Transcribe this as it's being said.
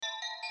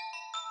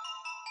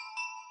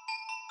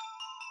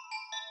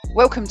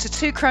Welcome to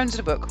Two Crones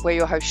and a Book. We're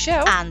your host,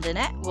 Shell. And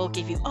Annette will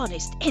give you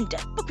honest,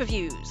 in-depth book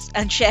reviews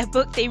and share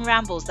book-themed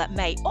rambles that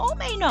may or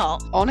may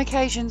not, on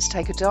occasions,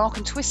 take a dark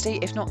and twisty,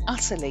 if not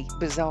utterly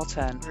bizarre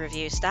turn.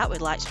 Reviews start with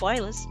light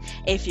spoilers,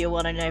 if you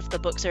want to know if the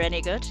books are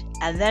any good.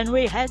 And then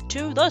we head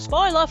to the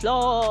spoiler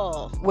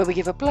floor, where we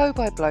give a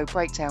blow-by-blow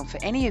breakdown for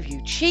any of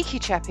you cheeky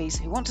chappies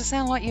who want to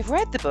sound like you've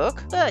read the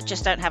book, but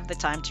just don't have the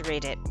time to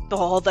read it.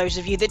 Or those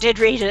of you that did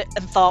read it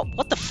and thought,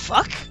 what the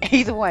fuck?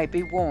 Either way,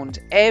 be warned,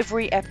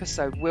 every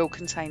episode will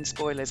contain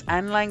spoilers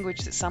and language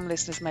that some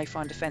listeners may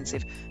find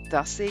offensive,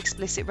 thus the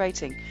explicit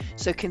rating.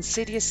 So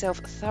consider yourself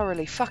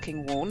thoroughly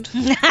fucking warned.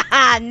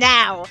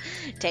 Now,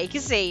 take a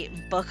seat,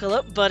 buckle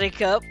up,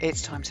 buttercup.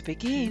 It's time to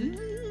begin.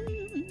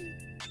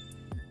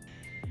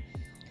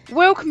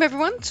 Welcome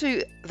everyone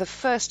to the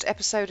first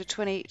episode of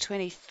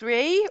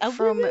 2023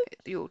 from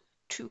your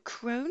Two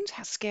Crones.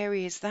 How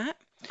scary is that?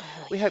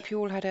 We hope you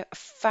all had a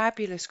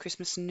fabulous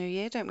Christmas and New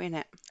Year, don't we,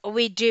 Annette?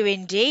 We do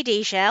indeed,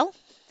 Eshell.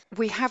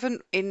 We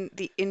haven't, in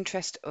the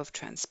interest of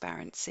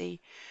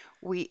transparency,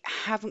 we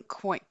haven't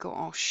quite got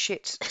our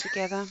shit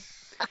together.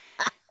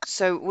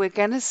 So we're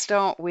going to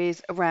start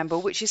with a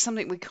ramble, which is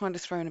something we've kind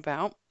of thrown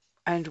about.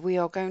 And we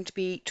are going to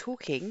be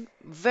talking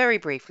very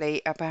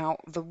briefly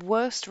about the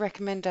worst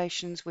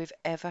recommendations we've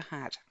ever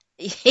had.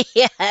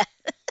 Yeah.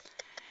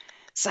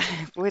 So,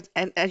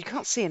 and you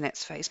can't see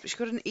Annette's face, but she's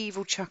got an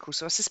evil chuckle.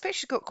 So I suspect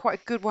she's got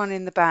quite a good one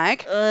in the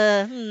bag.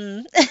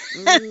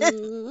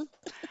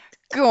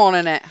 Go on,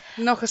 Annette.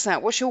 Knock us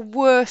out. What's your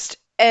worst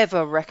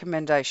ever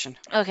recommendation?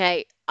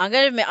 Okay, I'm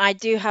going to admit I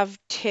do have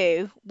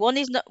two. One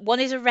is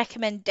a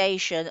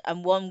recommendation,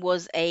 and one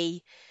was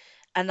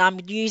and I'm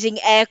using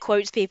air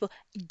quotes, people,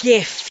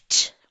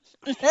 gift.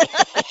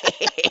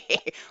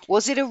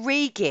 Was it a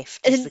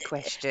re-gift is the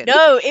question?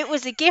 No, it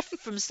was a gift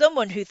from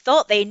someone who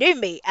thought they knew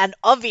me and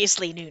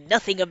obviously knew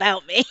nothing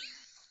about me.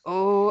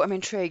 Oh, I'm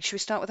intrigued. Should we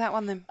start with that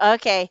one then?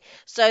 Okay,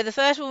 so the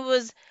first one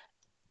was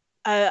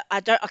I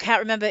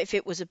can't remember if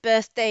it was a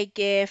birthday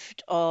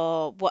gift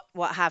or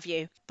what have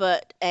you,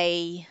 but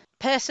a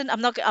person,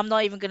 I'm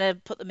not even going to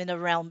put them in a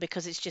realm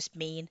because it's just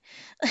mean.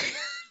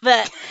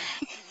 But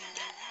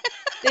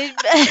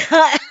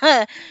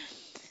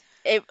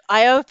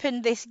I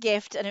opened this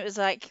gift and it was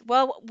like,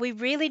 well, we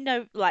really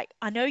know, like,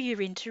 I know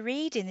you're into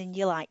reading and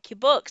you like your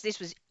books. This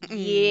was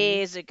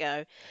years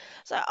ago.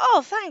 So,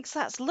 oh, thanks,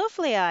 that's a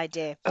lovely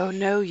idea. Oh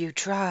no, you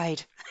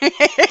tried.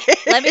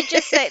 Let me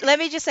just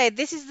say,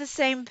 this is the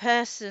same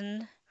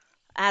person.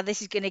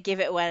 This is going to give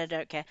it away, I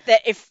don't care.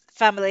 That if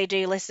family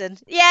do listen,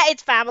 yeah,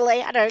 it's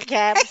family, I don't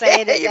care, I'm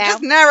saying it You've now.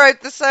 just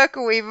narrowed the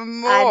circle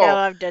even more. I know,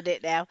 I've done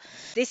it now.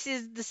 This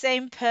is the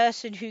same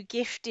person who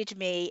gifted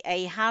me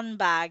a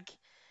handbag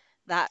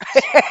that,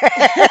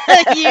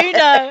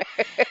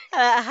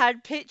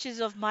 had pictures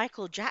of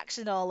Michael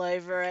Jackson all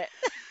over it.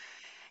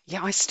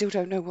 Yeah, I still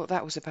don't know what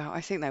that was about.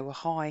 I think they were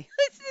high.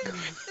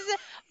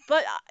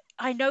 But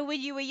I know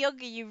when you were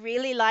younger, you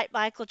really liked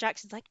Michael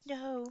Jackson. Like,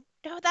 no,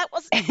 that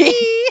wasn't me.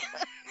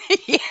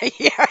 yeah,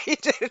 I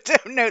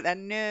don't know that.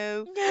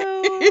 No,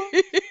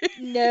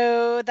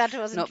 that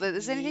wasn't. Not that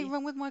there's me. anything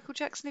wrong with Michael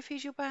Jackson if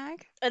he's your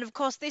bag. And of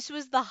course, this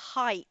was the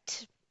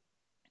height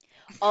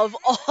of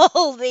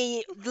all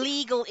the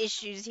legal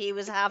issues he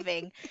was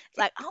having.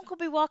 Like, I'm gonna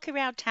be walking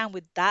around town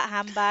with that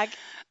handbag.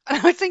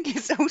 And I think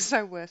it's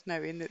also worth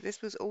noting that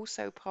this was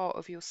also part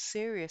of your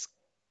serious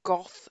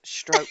goth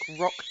stroke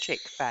rock chick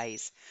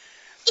phase.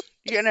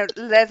 You know,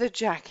 leather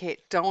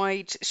jacket,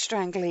 dyed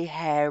strangly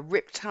hair,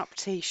 ripped up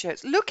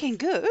t-shirts, looking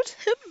good.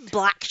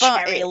 Black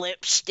cherry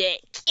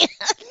lipstick.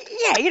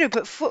 Yeah, you know,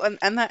 but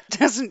and that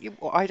doesn't.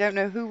 I don't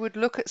know who would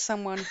look at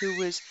someone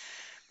who's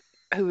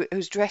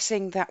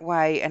dressing that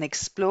way and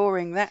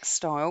exploring that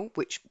style,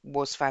 which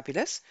was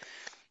fabulous,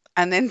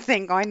 and then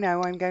think, I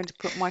know I'm going to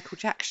put Michael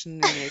Jackson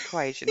in the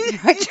equation.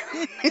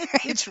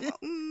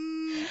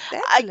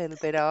 That's a little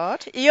bit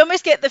odd. You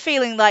almost get the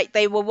feeling like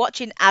they were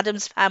watching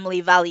Addams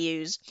Family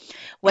Values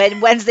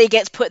when Wednesday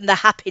gets put in the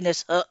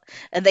happiness hut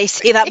and they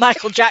see that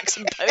Michael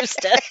Jackson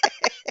poster.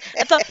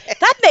 I thought,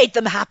 that made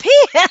them happy.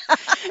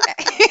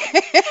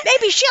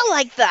 Maybe she'll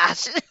like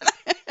that.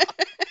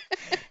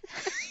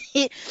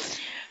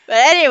 But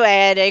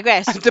anyway, I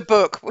digress. The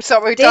book.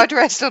 Sorry, we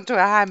digressed onto a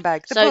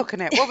handbag. The book,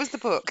 Annette. What was the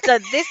book? So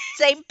this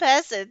same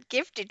person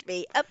gifted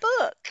me a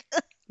book.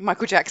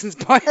 Michael Jackson's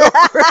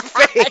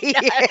biography.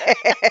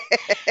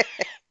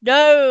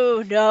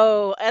 No.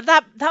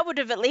 That would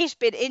have at least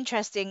been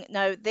interesting.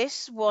 No,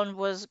 this one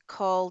was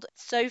called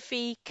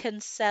Sophie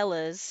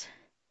Kinsella's.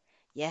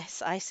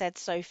 Yes, I said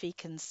Sophie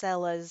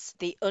Kinsella's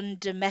The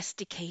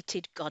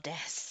Undomesticated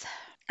Goddess.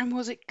 And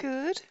was it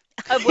good?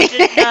 I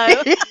wouldn't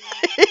know.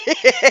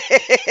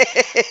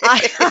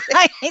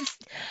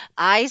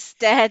 I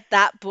stared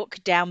that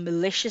book down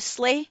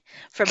maliciously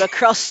from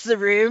across the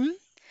room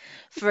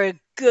for a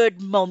good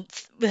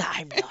month.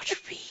 I'm not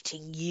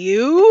reading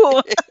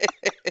you.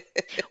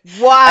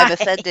 Why? I'm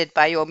offended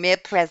by your mere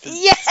presence.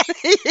 Yes.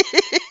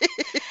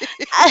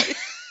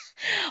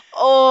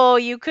 Oh,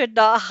 you could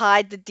not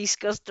hide the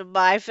disgust on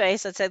my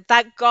face. I said,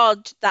 thank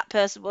God that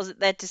person wasn't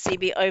there to see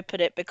me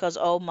open it because,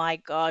 oh my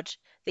God,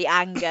 the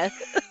anger,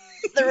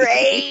 the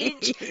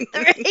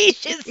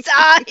rage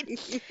inside.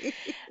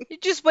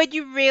 Just when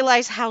you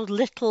realise how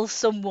little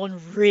someone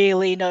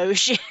really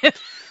knows you.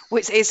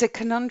 Well, it's a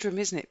conundrum,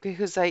 isn't it?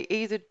 Because they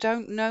either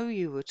don't know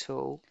you at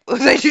all, or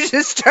they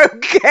just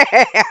don't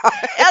care.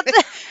 And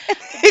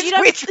do you It's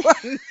know, which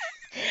one?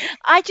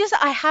 I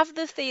have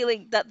the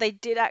feeling that they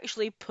did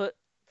actually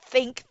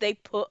think they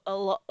put a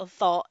lot of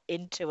thought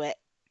into it.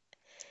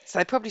 So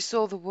they probably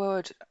saw the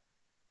word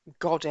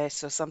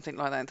goddess or something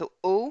like that and thought,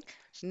 oh,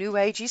 new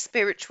agey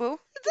spiritual.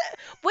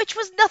 Which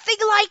was nothing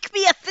like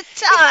me at the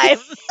time.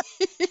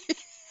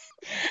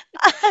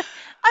 I,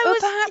 I Or was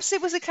perhaps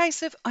it was a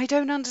case of, I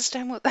don't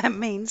understand what that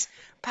means.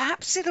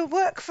 Perhaps it'll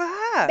work for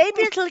her.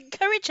 maybe it'll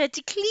encourage her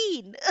to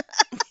clean.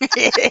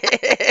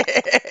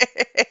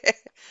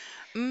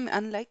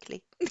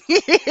 Unlikely.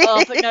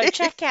 Oh, but no,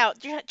 check out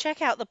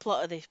the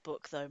plot of this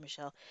book though,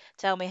 Michelle.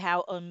 Tell me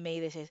how un-me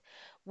this is.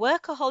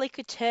 Workaholic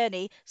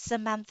attorney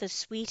Samantha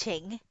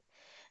Sweeting.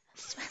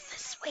 Samantha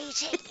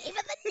Sweeting,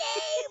 even the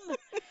name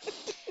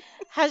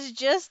has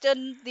just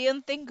done the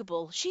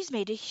unthinkable. She's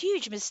made a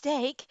huge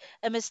mistake.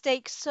 A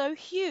mistake so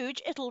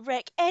huge it'll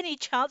wreck any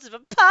chance of a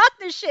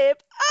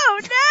partnership.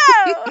 Oh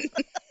no!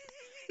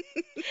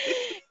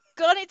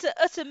 Gone into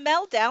utter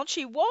meltdown,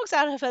 she walks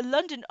out of her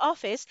London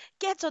office,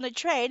 gets on a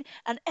train,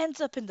 and ends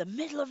up in the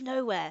middle of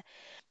nowhere.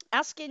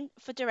 Asking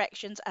for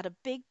directions at a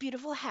big,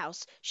 beautiful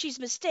house, she's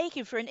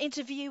mistaken for an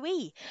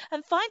interviewee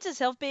and finds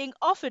herself being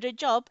offered a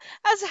job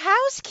as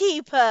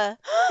housekeeper.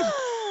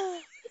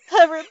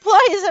 Her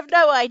employers have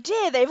no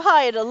idea they've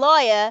hired a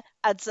lawyer,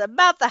 and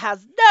Samantha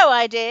has no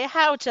idea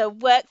how to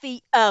work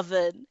the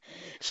oven.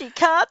 She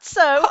can't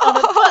sew on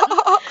a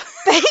button,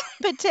 bake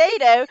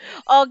potato,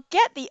 or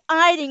get the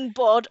ironing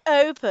board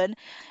open.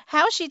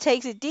 How she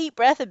takes a deep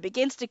breath and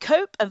begins to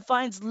cope and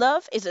finds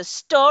love is a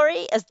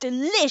story as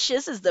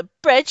delicious as the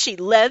bread she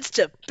learns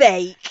to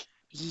bake.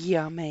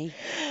 Yummy.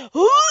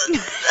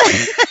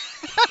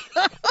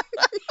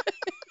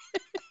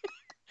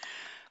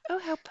 Oh,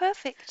 how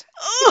perfect.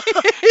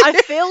 I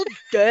feel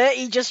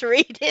dirty just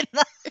reading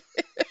that.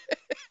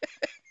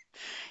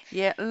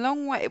 Yeah,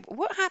 long way.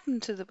 What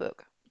happened to the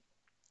book?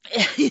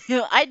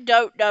 I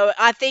don't know.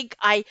 I think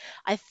I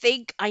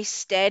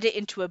stared it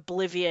into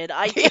oblivion.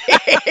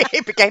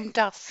 It became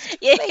dust.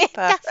 Yeah,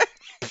 Vapor.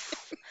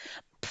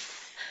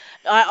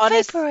 I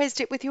honest,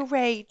 Vaporized it with your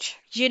rage.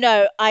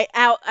 I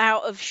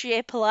out of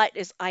sheer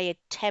politeness, I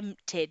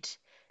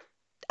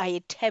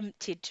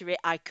attempted to read.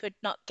 I could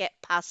not get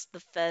past the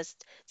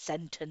first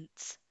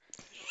sentence.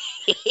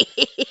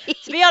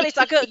 To be honest,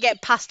 I couldn't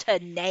get past her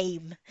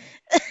name.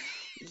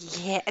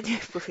 Yeah,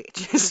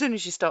 as soon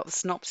as you start the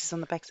synopsis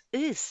on the back,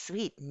 ooh,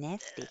 sweet,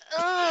 nasty.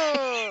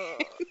 Oh,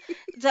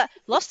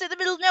 lost in the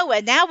middle of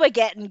nowhere. Now we're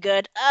getting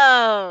good.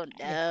 Oh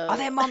Yeah. Are no.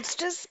 there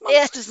monsters?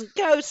 Yeah. Monsters and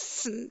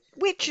ghosts and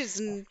witches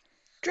and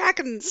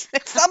dragons.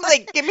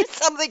 Something. Give me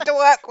something to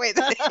work with.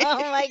 Oh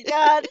my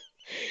god.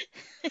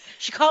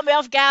 She caught me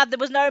off guard. There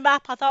was no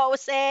map. I thought I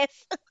was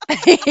safe.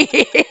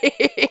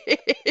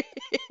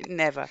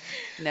 Never.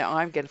 No,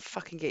 I'm going to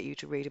fucking get you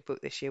to read a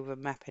book this year with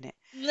a map in it.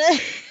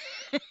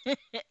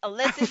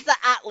 Unless it's the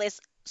Atlas.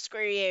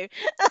 Screw you.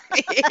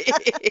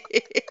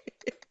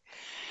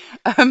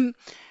 um,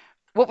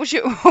 what was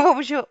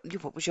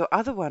your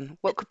other one?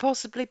 What could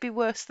possibly be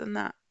worse than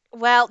that?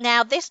 Well,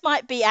 now this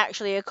might be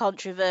actually a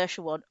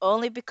controversial one,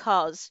 only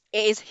because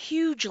it is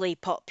hugely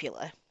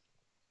popular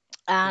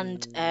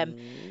and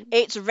Mm,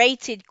 it's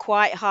rated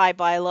quite high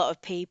by a lot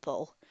of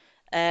people.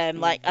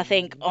 Like I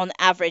think mhm. on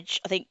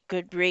average, I think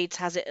Goodreads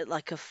has it at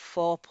like a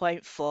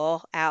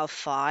 4.4 out of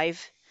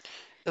 5.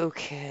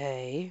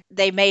 Okay.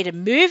 They made a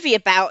movie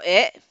about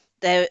it.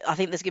 I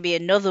think there's going to be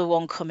another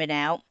one coming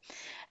out,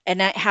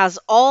 and it has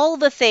all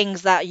the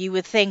things that you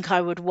would think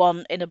I would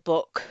want in a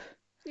book.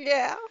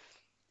 Yeah.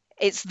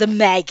 It's The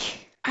Meg.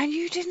 And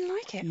you didn't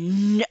like it.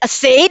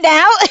 See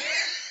now,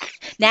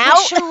 They're now,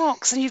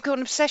 sharks, and you've got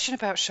an obsession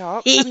about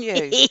sharks, haven't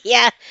you?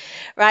 yeah,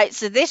 right.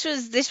 So this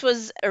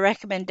was a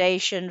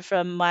recommendation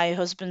from my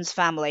husband's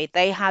family.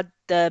 They had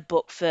the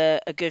book for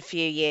a good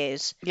few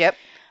years, Yep.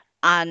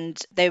 and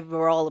they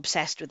were all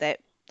obsessed with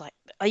it. Like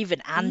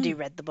even Andy Mm.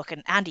 read the book,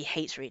 and Andy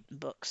hates reading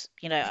books.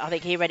 I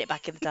think he read it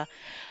back in the day.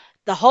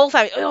 The whole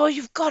family, oh,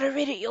 you've got to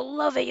read it. You'll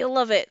love it. You'll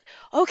love it.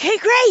 Okay,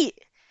 great.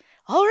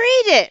 I'll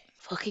read it.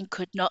 Fucking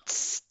could not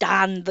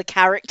stand the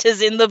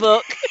characters in the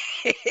book.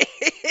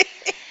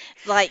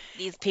 Like,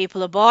 these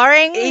people are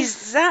boring.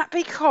 Is that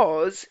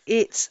because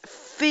it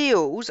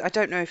feels, I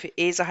don't know if it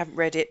is, I haven't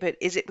read it, but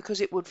is it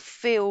because it would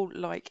feel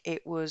like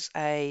it was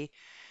a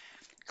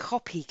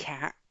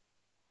copycat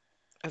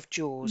of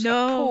Jaws, a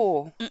No.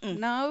 paw? Mm-mm.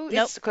 No,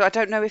 Nope. it's because I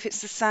don't know if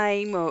it's the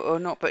same or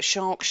not, but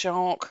shark.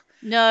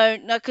 No,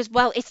 no, because,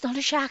 well, it's not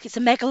a shark, it's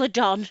a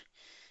megalodon.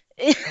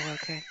 Oh,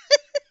 okay.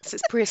 So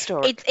it's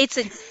prehistoric.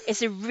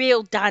 It's a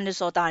real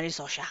dinosaur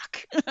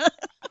shark.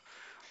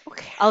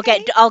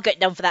 Okay. I'll get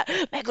done for that.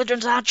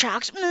 Megalodons aren't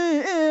sharks.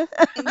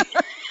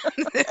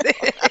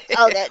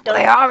 Oh, Well,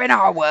 they are in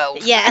our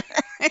world. yeah,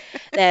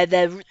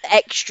 they're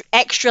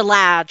extra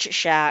large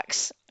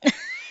sharks.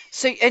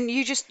 So, and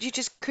you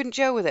just couldn't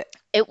gel with it.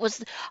 It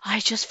was I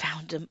just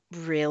found them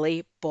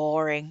really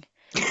boring.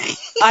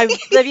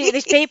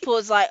 These people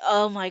was like,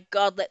 oh my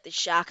god, let the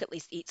shark at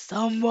least eat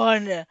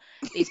someone.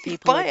 These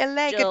people are Bite a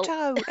leg, a dull.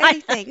 toe, I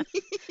anything.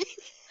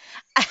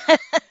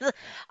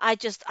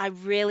 I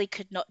really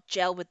could not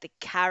gel with the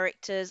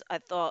characters. I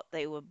thought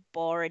they were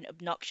boring,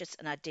 obnoxious,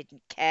 and I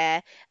didn't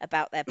care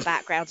about their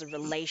backgrounds and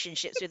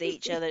relationships with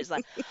each other. It's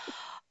like,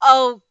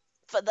 oh,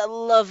 for the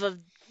love of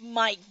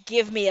Mike,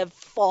 give me a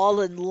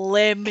fallen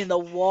limb in the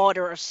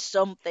water or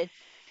something.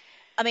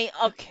 I mean,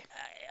 Okay.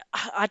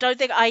 I don't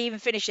think I even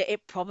finished it.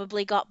 It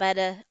probably got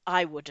better.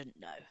 I wouldn't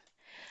know.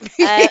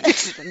 Uh,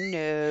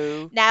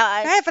 No. now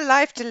I have a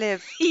life to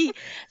live.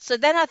 so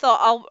then I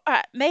thought,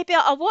 maybe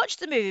I'll watch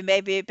the movie.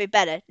 Maybe it'd be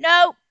better.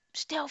 No,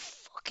 still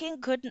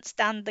fucking couldn't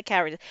stand the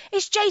character.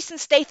 It's Jason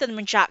Statham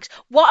and Sharks.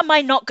 What am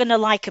I not gonna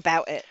like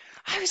about it?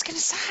 I was going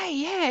to say,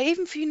 yeah,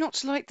 even for you not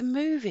to like the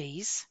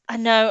movies. I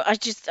know.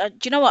 Do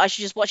you know what? I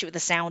should just watch it with the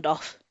sound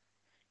off.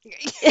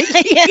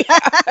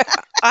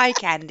 Eye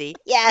candy.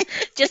 Yeah,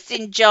 just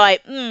enjoy.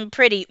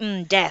 Pretty.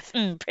 Death.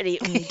 Pretty.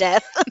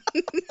 Death.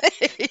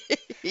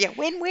 Yeah,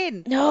 win-win.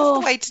 That's the No,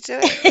 way to do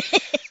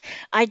it.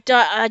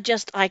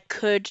 I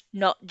could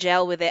not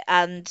gel with it,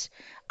 and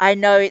I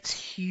know it's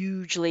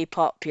hugely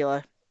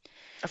popular.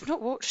 I've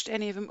not watched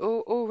any of them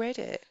or read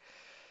it.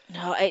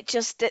 No,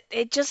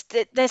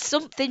 there's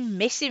something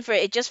missing for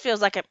it. It just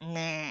feels like a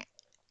meh,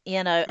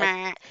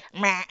 Meh.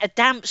 a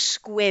damp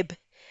squib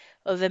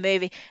of a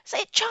movie. It's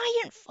a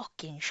giant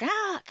fucking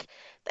shark.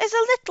 There's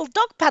a little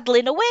dog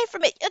paddling away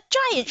from it. A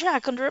giant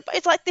shark under a.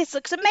 It's like this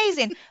looks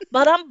amazing,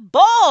 but I'm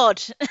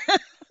bored.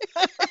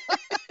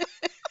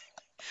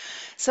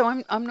 So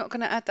I'm not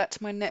going to add that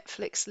to my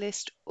Netflix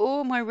list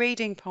or my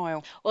reading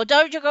pile. Well,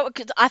 don't you go?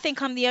 Because I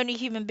think I'm the only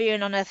human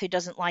being on earth who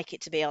doesn't like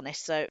it, to be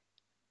honest. So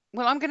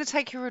Well, I'm going to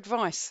take your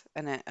advice,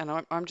 Annette, and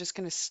I'm just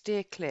going to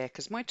steer clear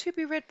because my to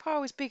be read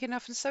pile is big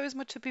enough, and so is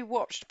my to be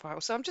watched pile.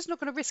 So I'm just not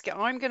going to risk it.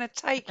 I'm going to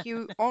take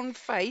you on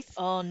faith.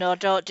 oh no,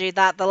 don't do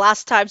that. The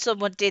last time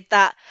someone did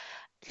that,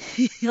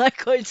 I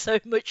got in so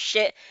much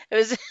shit. It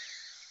was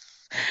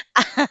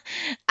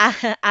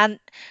and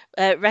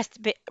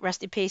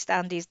rest in peace, to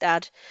Andy's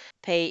dad,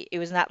 Pete. He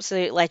was an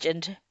absolute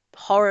legend.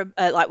 Horror,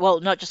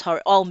 well, not just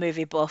horror, all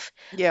movie buff.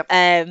 Yep.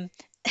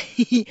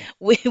 Me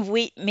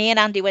and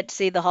Andy went to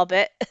see The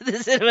Hobbit at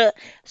the cinema,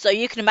 so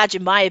you can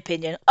imagine my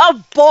opinion.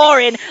 Oh,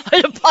 boring!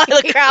 A pile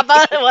of crap.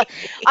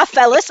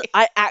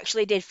 I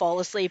actually did fall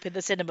asleep in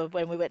the cinema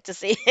when we went to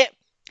see it.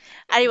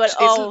 And he went, It's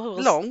oh,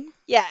 long.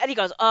 yeah, and he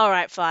goes, all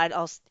right, fine.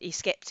 He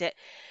skipped it.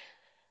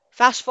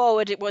 Fast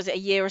forward, it was a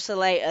year or so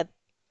later.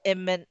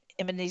 Him and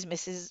his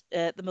missus,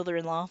 the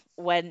mother-in-law,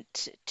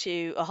 went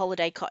to a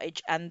holiday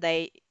cottage, and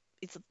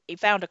he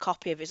found a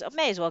copy of it. So I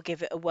may as well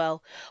give it a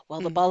whirl.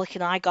 Well, the Mm.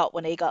 bollocking I got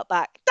when he got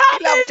back. That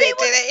He loved movie it,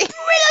 was did he?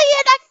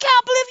 brilliant. I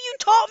can't believe you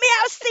taught me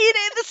how to see it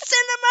in the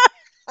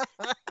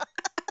cinema.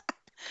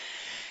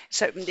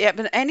 So yeah,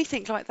 but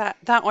anything like that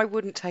I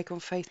wouldn't take on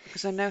faith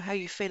because I know how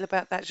you feel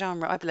about that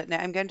genre. I'd be like, no,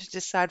 I'm going to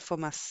decide for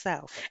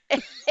myself.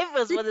 It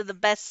was one of the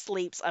best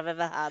sleeps I've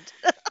ever had.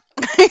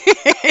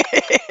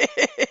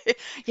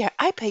 Yeah,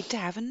 I paid to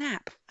have a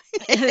nap.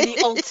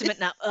 The ultimate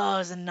nap. Oh, it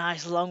was a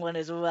nice long one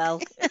as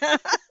well.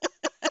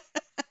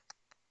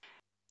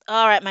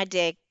 All right, my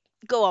dear.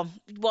 Go on.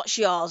 What's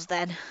yours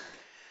then?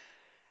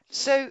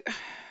 So,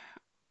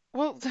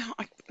 well,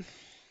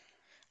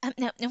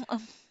 No,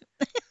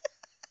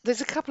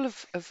 there's a couple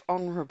of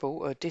honourable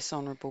or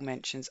dishonourable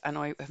mentions, and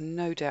I have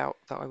no doubt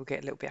that I will get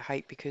a little bit of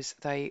hate because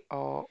they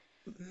are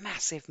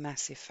massive,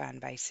 massive fan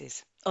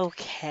bases.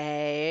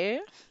 Okay.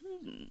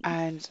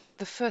 And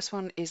the first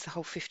one is the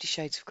whole 50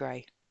 Shades of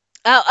Grey.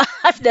 Oh,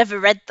 I've never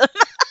read them.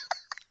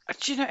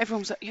 Do you know,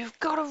 everyone was like, you've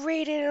got to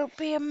read it, it'll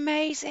be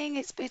amazing,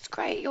 it's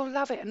great, you'll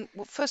love it. And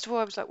well, first of all,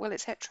 I was like, well,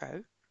 it's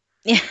hetero.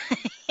 Yeah.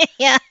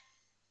 Yeah.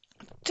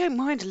 Don't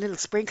mind a little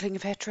sprinkling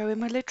of hetero in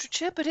my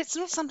literature, but it's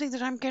not something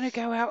that I'm going to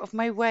go out of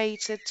my way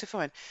to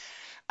find.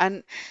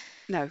 And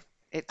no,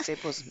 it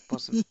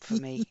wasn't for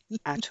me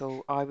at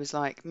all. I was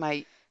like,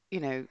 mate, you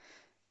know,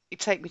 you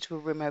take me to a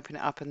room, open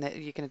it up, and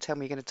you're going to tell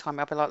me you're going to time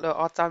me up. I'm like, look,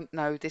 I don't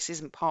know. This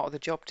isn't part of the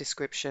job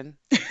description.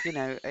 You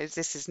know,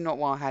 this is not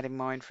what I had in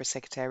mind for a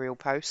secretarial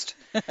post.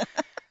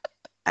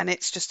 And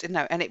it's just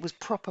no, and it was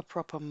proper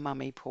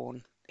mummy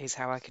porn, is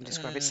how I can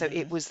describe it. So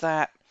it Mm. was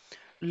that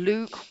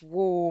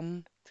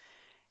lukewarm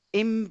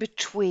in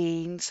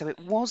between. So it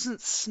wasn't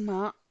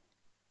smut.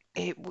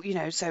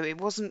 So it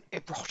wasn't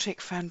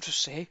erotic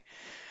fantasy,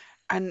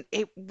 and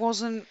it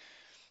wasn't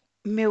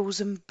Mills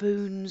and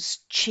Boons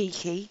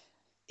cheeky.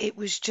 It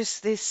was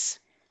just this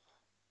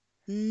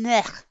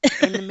neh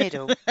in the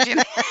middle. Do you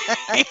know?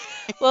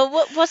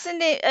 Well,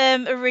 wasn't it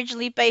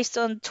originally based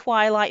on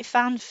Twilight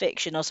fan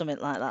fiction or something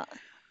like that?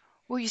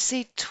 Well, you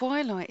see,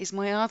 Twilight is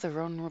my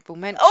other honourable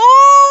mention.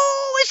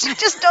 Oh, she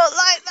just don't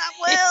like that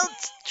world.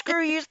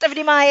 Screw you,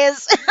 Stephanie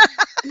Myers.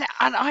 No,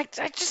 and I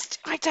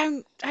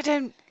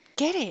don't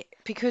get it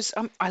because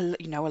I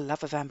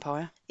love a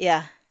vampire,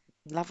 Yeah.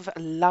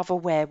 love a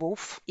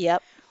werewolf,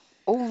 Yep.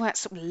 all that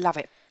sort of love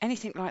it.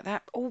 Anything like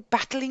that, all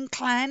battling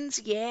clans,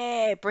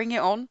 yeah, bring it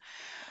on.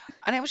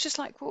 And it was just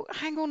like, well,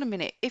 hang on a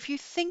minute. If you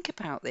think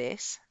about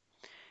this,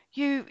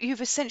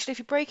 you've essentially, if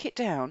you break it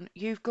down,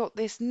 you've got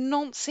this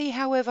noncy,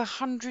 however,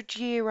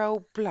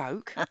 100-year-old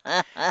bloke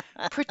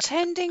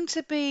pretending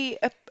to be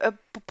a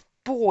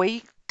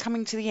boy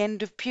coming to the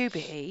end of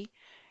puberty,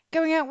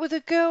 going out with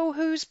a girl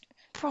who's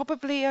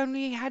probably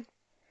only had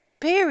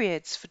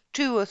periods for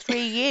 2 or 3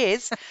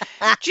 years.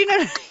 Do you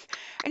know?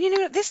 And you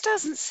know, this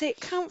doesn't sit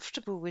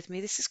comfortable with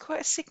me. This is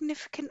quite a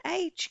significant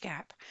age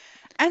gap.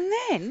 And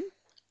then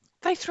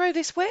they throw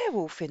this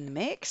werewolf in the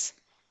mix,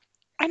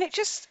 and it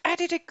just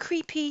added a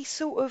creepy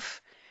sort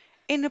of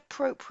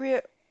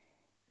inappropriate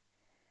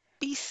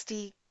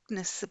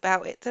beastiness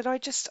about it that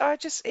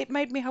it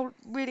made me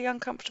really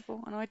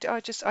uncomfortable, and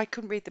I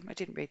couldn't read them. I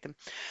didn't read them.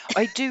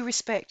 I do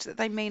respect that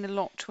they mean a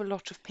lot to a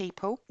lot of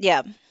people,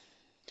 Yeah.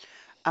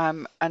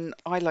 and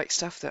I like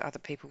stuff that other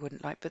people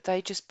wouldn't like, but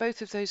they just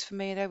both of those for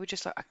me, they were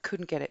just like I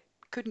couldn't get it.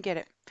 Couldn't get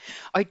it.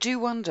 I do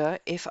wonder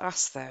if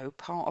us, though,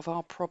 part of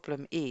our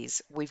problem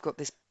is we've got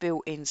this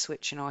built-in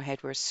switch in our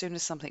head where as soon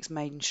as something's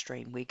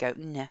mainstream, we go,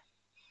 nah.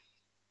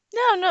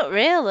 No, not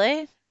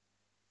really.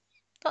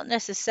 Not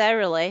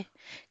necessarily.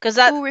 Because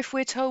that, Or if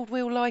we're told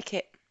we'll like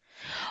it.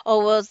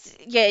 oh, well,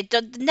 yeah,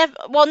 never,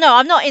 well, no,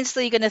 I'm not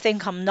instantly going to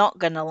think I'm not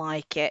going to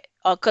like it.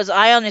 Because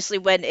I honestly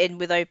went in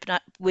with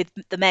with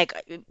the Meg.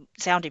 It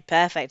sounded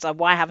perfect. Like,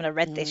 why haven't I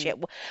read this Mm, yet?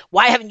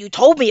 Why haven't you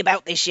told me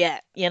about this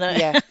yet?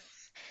 yeah.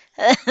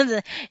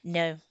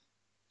 No.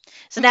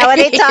 So now,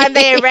 anytime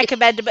they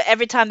recommend, but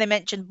every time they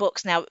mention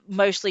books now,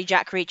 mostly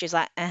Jack Reacher's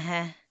like,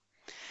 Makes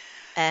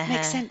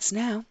uh-huh, sense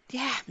now.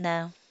 Yeah.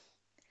 no.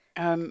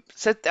 I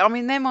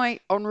mean, they're my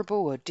honourable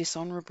or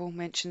dishonourable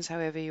mentions,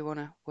 however you want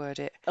to word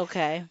it.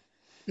 Okay.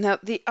 Now,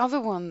 the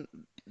other one,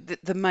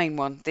 the main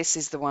one, this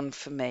is the one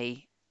for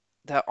me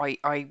that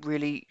I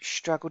really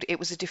struggled. It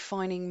was a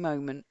defining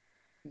moment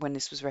when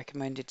this was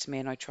recommended to me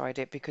and I tried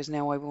it because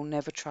now I will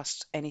never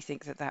trust anything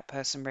that that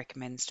person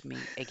recommends to me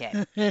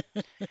again.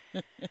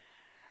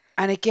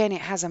 And again,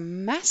 it has a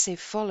massive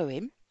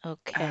following. It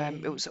Okay.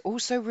 was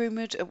also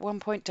rumoured at one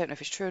point, don't know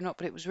if it's true or not,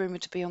 but it was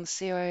rumoured to be on the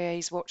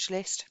CIA's watch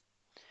list.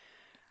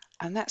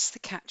 And that's The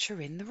Catcher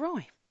in the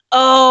Rye.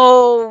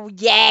 Oh,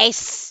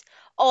 yes.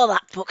 Oh,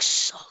 that book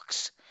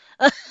sucks.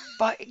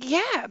 By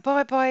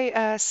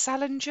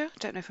Salinger.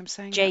 Don't know if I'm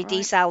saying that J.D.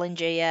 right.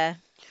 Salinger, yeah.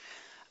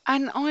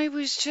 And I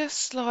was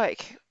just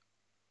like,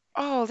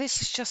 oh,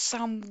 this is just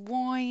some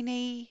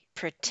whiny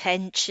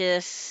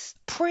Pretentious.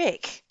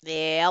 prick.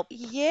 Yep.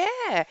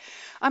 Yeah.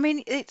 I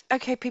mean,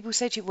 okay, people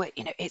say to you, well,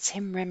 it's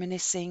him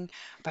reminiscing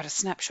about a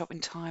snapshot in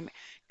time.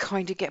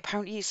 Kind of get,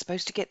 apparently, you're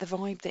supposed to get the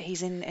vibe that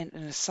he's in an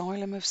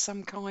asylum of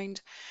some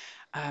kind.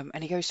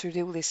 And he goes through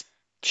all this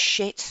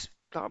shit.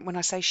 Like, when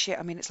I say shit,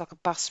 I mean it's like a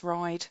bus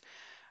ride.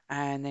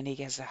 And then he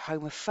gets a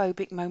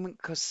homophobic moment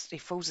because he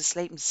falls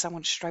asleep and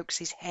someone strokes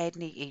his head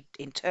and he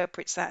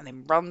interprets that and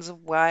then runs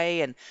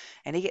away and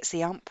he gets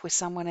the ump with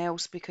someone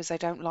else because they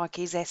don't like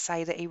his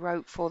essay that he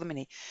wrote for them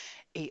and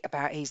he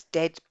about his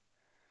dead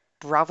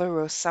brother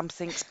or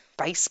something's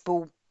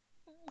baseball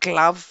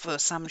glove or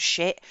some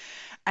shit.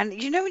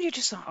 And you know when you're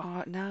just like,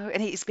 oh no, and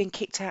he's been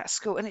kicked out of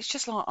school, and it's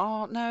just like,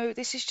 oh no,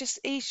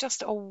 he's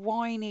just a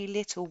whiny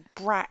little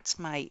brat,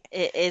 mate.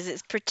 It is.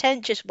 It's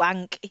pretentious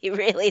wank. He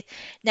really.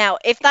 Now,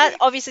 if that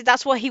obviously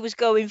that's what he was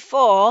going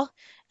for,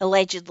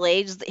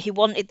 allegedly, is that he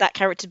wanted that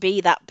character to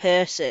be that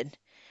person.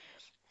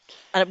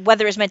 And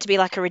whether it's meant to be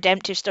like a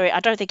redemptive story,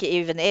 I don't think it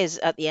even is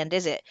at the end,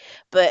 is it?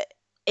 But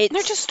No, it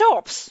just it's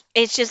stops.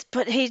 it's just.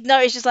 But he's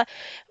no. It's just like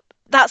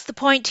that's the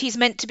point. He's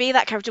meant to be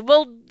that character.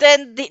 Well,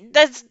 then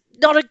that's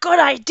not a good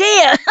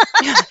idea.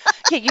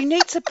 Yeah, you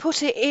need to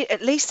put it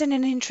at least in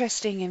an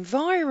interesting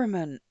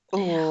environment. Yeah.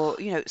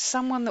 Or,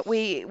 someone that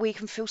we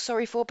can feel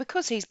sorry for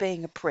because he's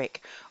being a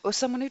prick, or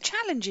someone who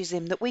challenges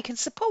him that we can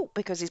support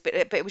because but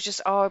it was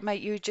just, oh,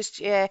 mate, you just,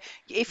 yeah,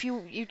 if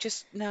you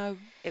just, no,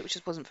 it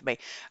just wasn't for me.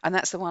 And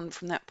that's the one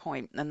from that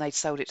point, and they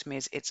sold it to me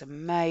as it's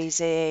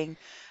amazing.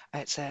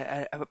 It's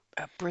a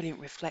brilliant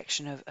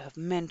reflection of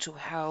mental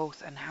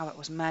health and how it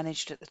was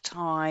managed at the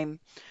time.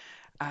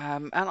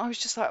 And I was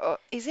just like, oh,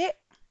 is it?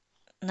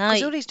 No.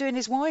 Because all he's doing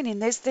is whining.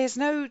 There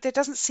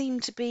doesn't seem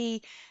to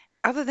be,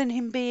 other than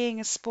him being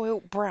a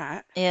spoilt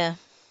brat Yeah.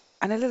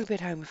 and a little bit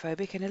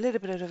homophobic and a little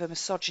bit of a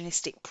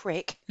misogynistic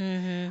prick.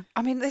 Mhm.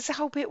 I mean, there's a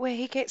whole bit where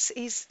he gets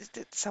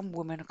some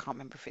woman, I can't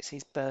remember if it's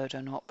his bird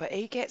or not, but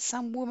he gets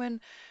some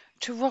woman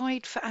to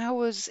ride for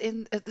hours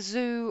in at the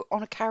zoo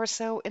on a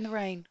carousel in the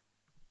rain.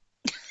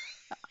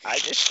 I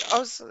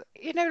was,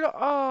 like,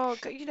 oh,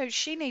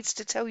 she needs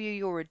to tell you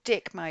you're a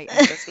dick, mate,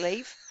 and just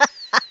leave.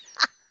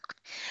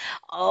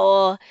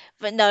 Oh,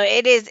 but no,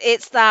 it is.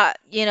 It's that,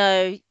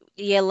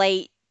 your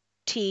late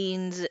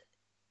teens,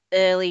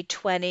 early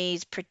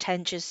 20s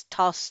pretentious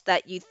toss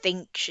that you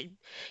think should,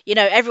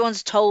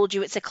 everyone's told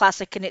you it's a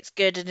classic and it's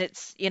good and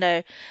it's,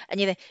 and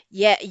you think,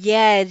 yeah,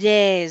 yeah, it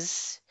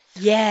is. I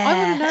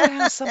want to Yeah, know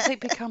how something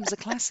becomes a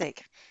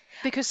classic,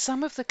 because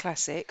some of the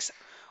classics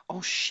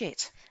are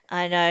shit.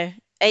 I know.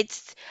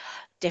 It's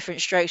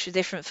different strokes for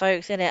different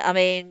folks, isn't it? I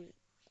mean,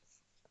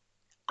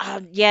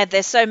 yeah,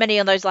 there's so many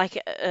on those like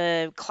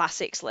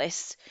classics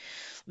lists,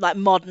 like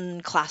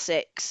modern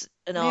classics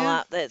and all Yeah.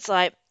 that. That's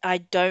like I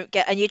don't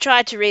get. And you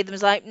try to read them,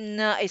 it's like,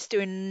 no, it's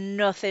doing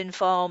nothing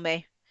for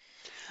me.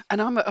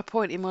 And I'm at a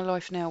point in my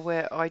life now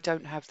where I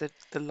don't have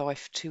the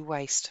life to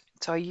waste.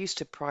 So I used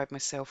to pride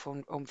myself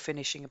on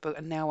finishing a book,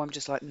 and now I'm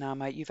just like, no,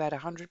 mate, you've had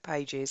 100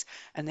 pages,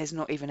 and there's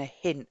not even a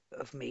hint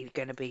of me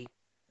going to be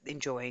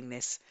enjoying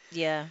this.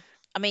 Yeah.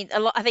 I mean, a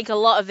lot. I think a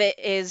lot of it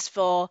is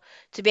for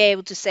to be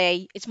able to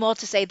say. It's more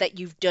to say that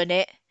you've done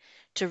it,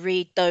 to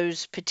read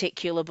those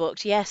particular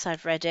books. Yes,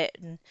 I've read it,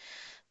 and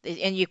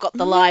you've got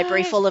the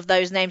library No. full of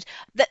those names.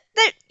 That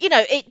you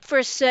know, it for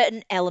a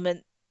certain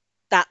element,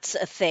 that's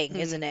a thing,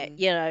 isn't it? Mm.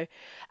 You know,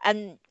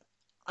 and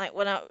like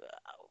when I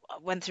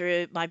went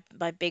through my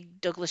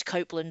big Douglas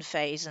Copeland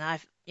phase, and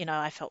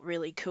I felt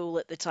really cool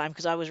at the time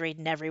because I was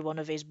reading every one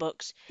of his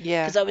books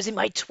Yeah. because I was in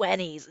my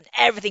 20s and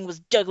everything was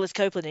Douglas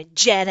Copeland and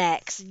Gen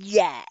X.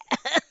 Yeah.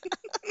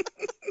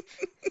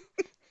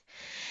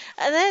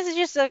 And then it's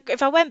just like,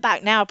 if I went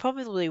back now, I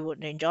probably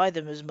wouldn't enjoy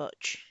them as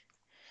much.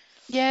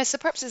 Yeah, so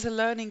perhaps it's a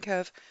learning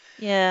curve.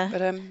 Yeah.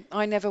 But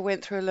I never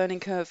went through a learning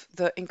curve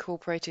that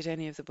incorporated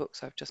any of the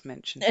books I've just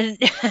mentioned. And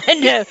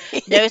no,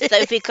 no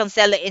Sophie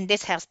Kinsella in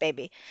this house,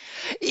 baby.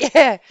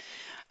 Yeah.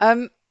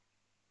 Um,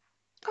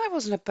 that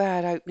wasn't a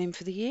bad opening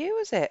for the year,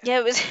 was it? Yeah,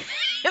 it was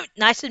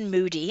nice and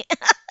moody.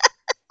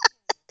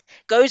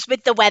 Goes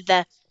with the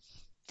weather.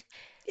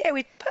 Yeah,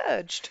 we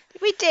purged.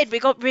 We did. We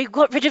got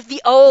rid of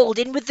the old,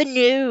 in with the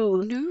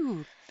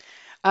new.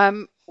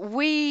 No.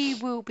 We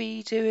will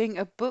be doing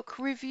a book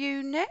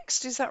review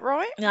next, is that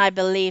right? I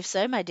believe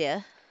so, my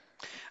dear.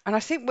 And I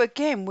think we're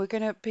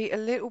going to be a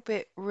little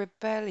bit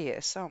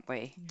rebellious, aren't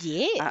we? Uh,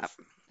 Yes.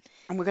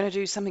 and we're going to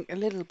do something a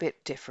little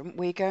bit different.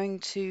 We're going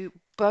to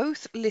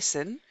both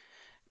listen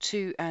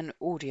to an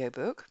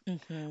audiobook,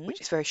 Hmm.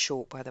 which is very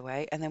short, by the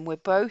way, and then we're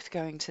both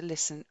going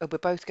to we're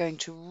both going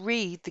to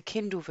read the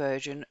Kindle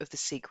version of the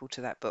sequel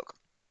to that book.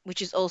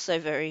 Which is also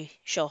very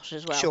short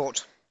as well.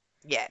 Short.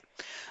 Yeah.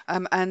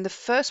 And the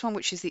first one,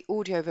 which is the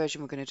audio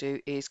version we're going to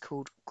do, is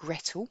called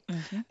Gretel,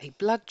 Hmm. a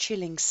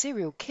blood-chilling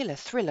serial killer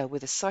thriller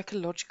with a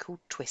psychological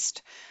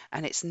twist.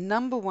 And it's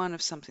number one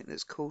of something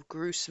that's called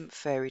Gruesome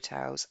Fairy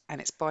Tales, and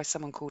it's by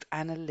someone called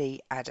Anna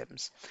Lee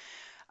Adams.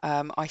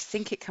 I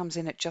think it comes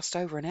in at just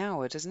over an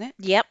hour, doesn't it?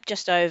 Yep,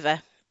 just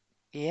over.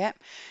 Yeah.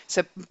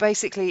 So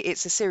basically,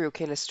 it's a serial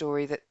killer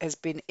story that has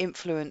been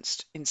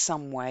influenced in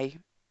some way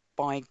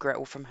by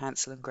Gretel from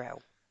Hansel and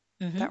Gretel.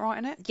 Is Hmm. that right,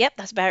 Annette? Yep,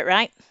 that's about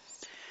right.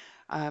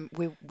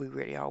 We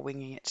really are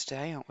winging it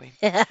today, aren't we?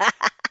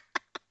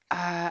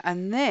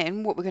 And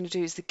then what we're going to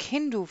do is the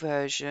Kindle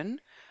version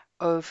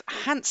of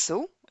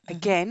Hansel, Hmm.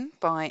 again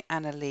by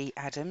Anna Lee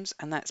Adams,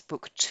 and that's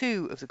book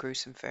two of the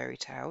Gruesome Fairy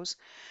Tales.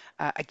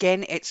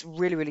 Again, it's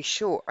really, really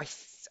short. I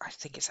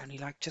think it's only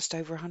like just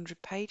over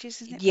 100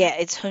 pages, isn't it? Yeah, About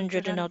it's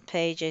 100. 100 and odd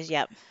pages.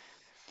 Yep.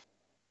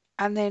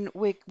 And then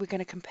we're going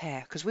to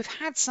compare because we've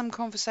had some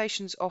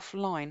conversations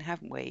offline,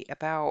 haven't we,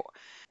 about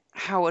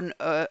how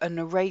a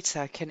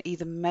narrator can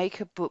either make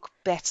a book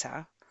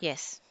better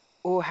Yes.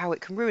 or how it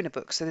can ruin a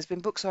book. So there's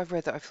been books I've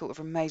read that I've thought of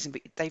amazing,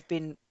 but they've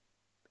been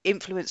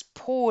influenced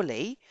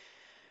poorly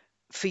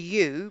for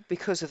you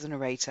because of the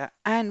narrator.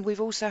 And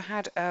we've also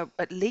had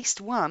at least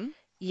one,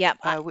 Yep.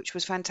 which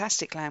was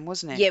Fantastic Land,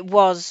 wasn't it? Yeah, it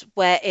was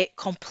where it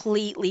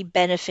completely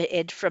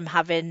benefited from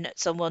having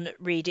someone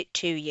read it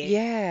to you.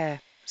 Yeah.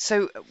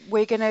 So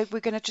we're gonna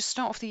just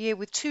start off the year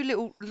with two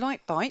little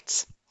light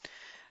bites,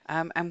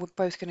 and we're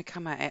both gonna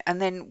come at it,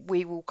 and then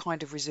we will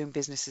kind of resume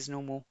business as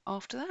normal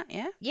after that.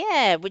 Yeah.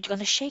 Yeah, we're going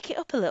to shake it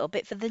up a little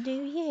bit for the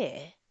new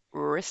year.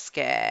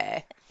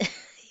 Risky.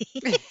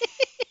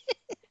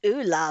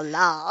 Ooh la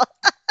la.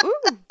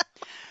 Ooh.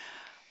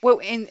 Well,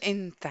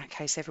 in that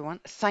case, everyone,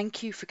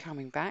 thank you for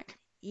coming back.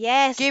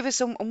 Yes, Give us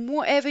on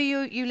whatever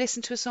you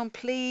listen to us on,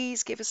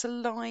 please give us a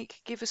like,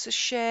 give us a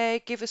share,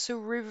 give us a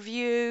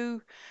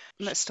review.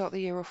 Let's start the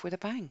year off with a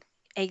bang.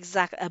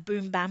 exactly. A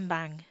boom bam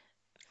bang.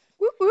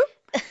 Whoop whoop.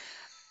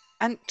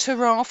 And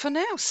ta-ra for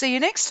now. See you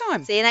next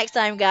time. See you next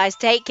time, guys.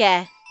 Take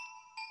care.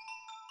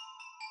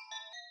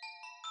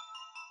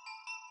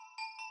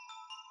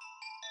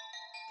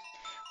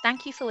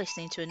 Thank you for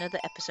listening to another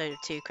episode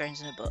of Two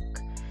Crones and a Book.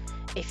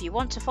 If you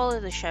want to follow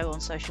the show on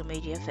social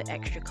media for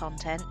extra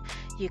content,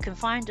 you can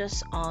find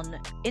us on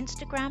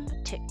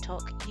Instagram,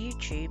 TikTok,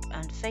 YouTube,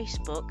 and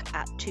Facebook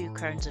at Two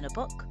Crones and a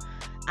Book.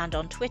 And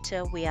on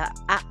Twitter, we are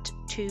at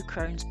Two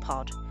Crones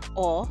Pod.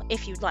 Or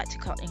if you'd like to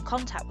get in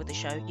contact with the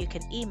show, you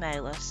can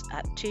email us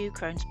at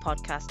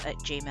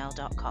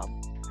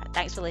twocronespodcast@gmail.com.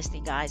 Thanks for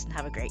listening, guys, and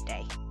have a great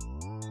day.